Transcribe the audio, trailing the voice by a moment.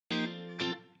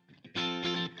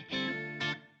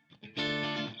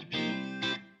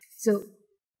So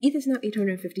ETH is now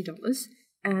 $850,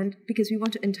 and because we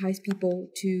want to entice people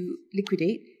to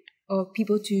liquidate, or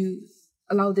people to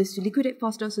allow this to liquidate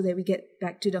faster so that we get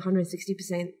back to the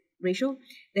 160% ratio,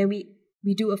 then we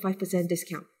do a 5%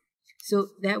 discount. So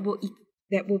that will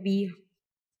be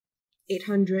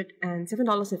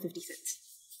 $807.50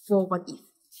 for 1 ETH.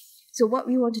 So what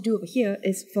we want to do over here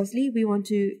is, firstly, we want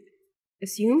to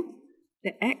assume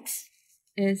that X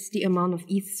is the amount of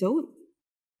ETH sold.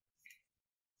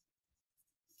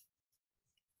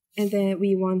 And then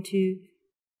we want to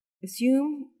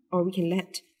assume, or we can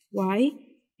let Y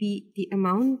be the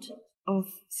amount of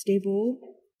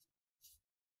stable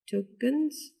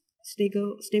tokens,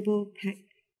 stable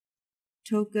packed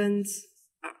tokens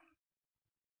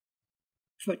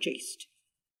purchased.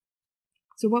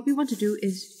 So what we want to do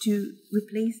is to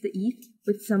replace the ETH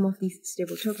with some of these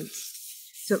stable tokens.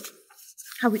 So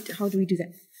how do we do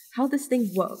that? How this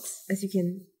thing works, as you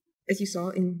saw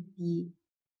in the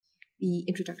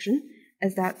introduction,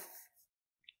 is that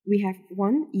we have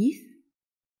 1 ETH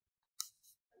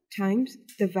times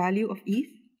the value of ETH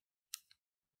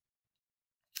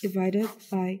divided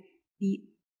by the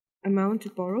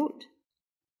amount borrowed.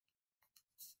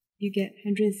 You get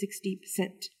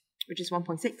 160%, which is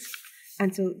 1.6.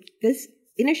 And so this,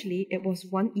 initially, it was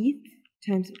 1 ETH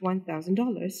times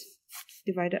 $1,000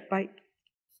 divided by,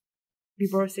 we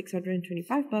borrowed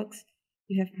 $625,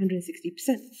 you have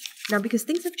 160%. Now, because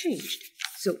things have changed,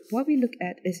 so what we look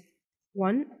at is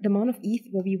the amount of ETH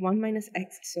will be 1 minus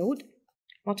X sold,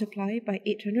 multiplied by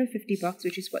 $850,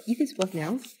 which is what ETH is worth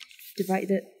now,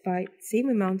 divided by same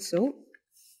amount sold,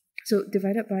 so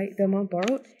divided by the amount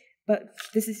borrowed, but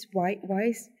this is Y.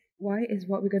 Y is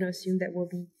what we're going to assume that will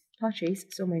be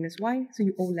purchased, so minus Y, so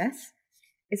you owe less.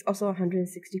 It's also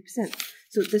 160%.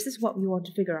 So this is what we want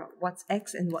to figure out, what's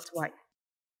X and what's Y.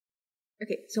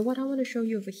 Okay, so what I want to show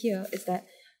you over here is that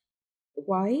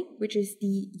Y, which is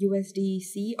the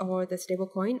USDC or the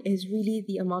stablecoin, is really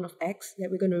the amount of X that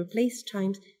we're going to replace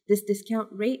times this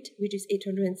discount rate, which is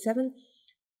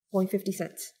 807.50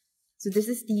 cents. So this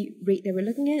is the rate that we're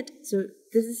looking at. So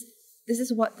this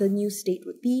is what the new state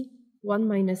would be. 1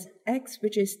 minus X,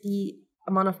 which is the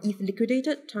amount of ETH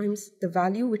liquidated, times the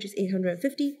value, which is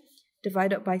 850,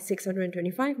 divided by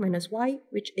 625 minus Y,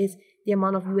 which is the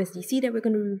amount of USDC that we're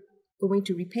going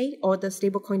to repay, or the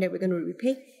stablecoin that we're going to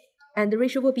repay. And the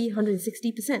ratio will be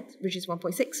 160%, which is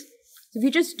 1.6. So if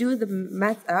you just do the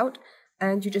math out,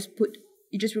 and you just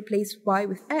replace Y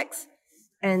with X,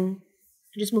 and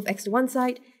you just move X to one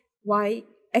side,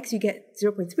 X you get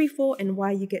 0.34, and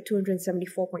Y you get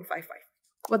 274.55.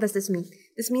 What does this mean?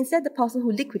 This means that the person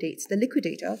who liquidates, the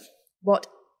liquidator, bought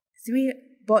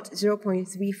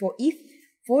 0.34 ETH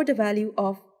for the value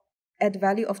of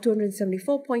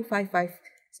 274.55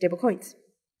 stable coins.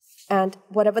 And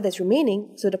whatever that's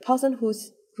remaining, so the person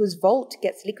whose vault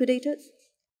gets liquidated,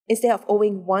 instead of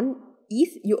owing 1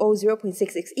 ETH, you owe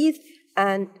 0.66 ETH,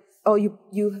 or you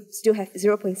still have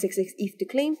 0.66 ETH to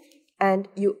claim, and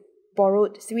you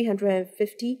borrowed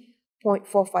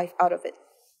 350.45 out of it.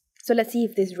 So let's see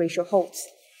if this ratio holds.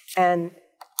 And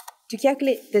to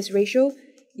calculate this ratio,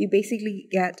 you basically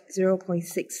get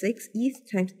 0.66 ETH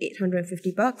times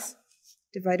 $850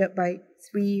 divided by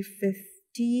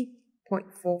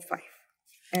 350.45.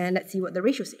 And let's see what the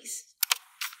ratio says.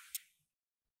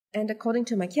 And according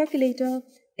to my calculator,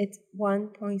 it's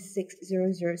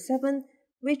 1.6007,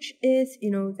 which is,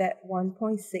 that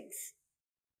 1.6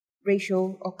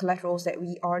 ratio or collaterals that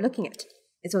we are looking at.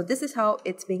 And so this is how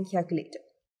it's being calculated.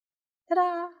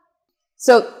 Ta-da!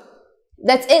 So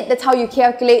that's it. That's how you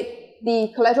calculate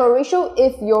the collateral ratio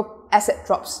if your asset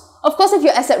drops. Of course, if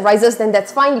your asset rises, then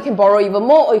that's fine. You can borrow even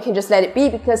more, or you can just let it be,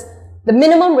 because the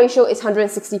minimum ratio is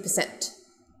 160%.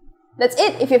 That's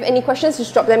it. If you have any questions,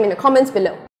 just drop them in the comments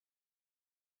below.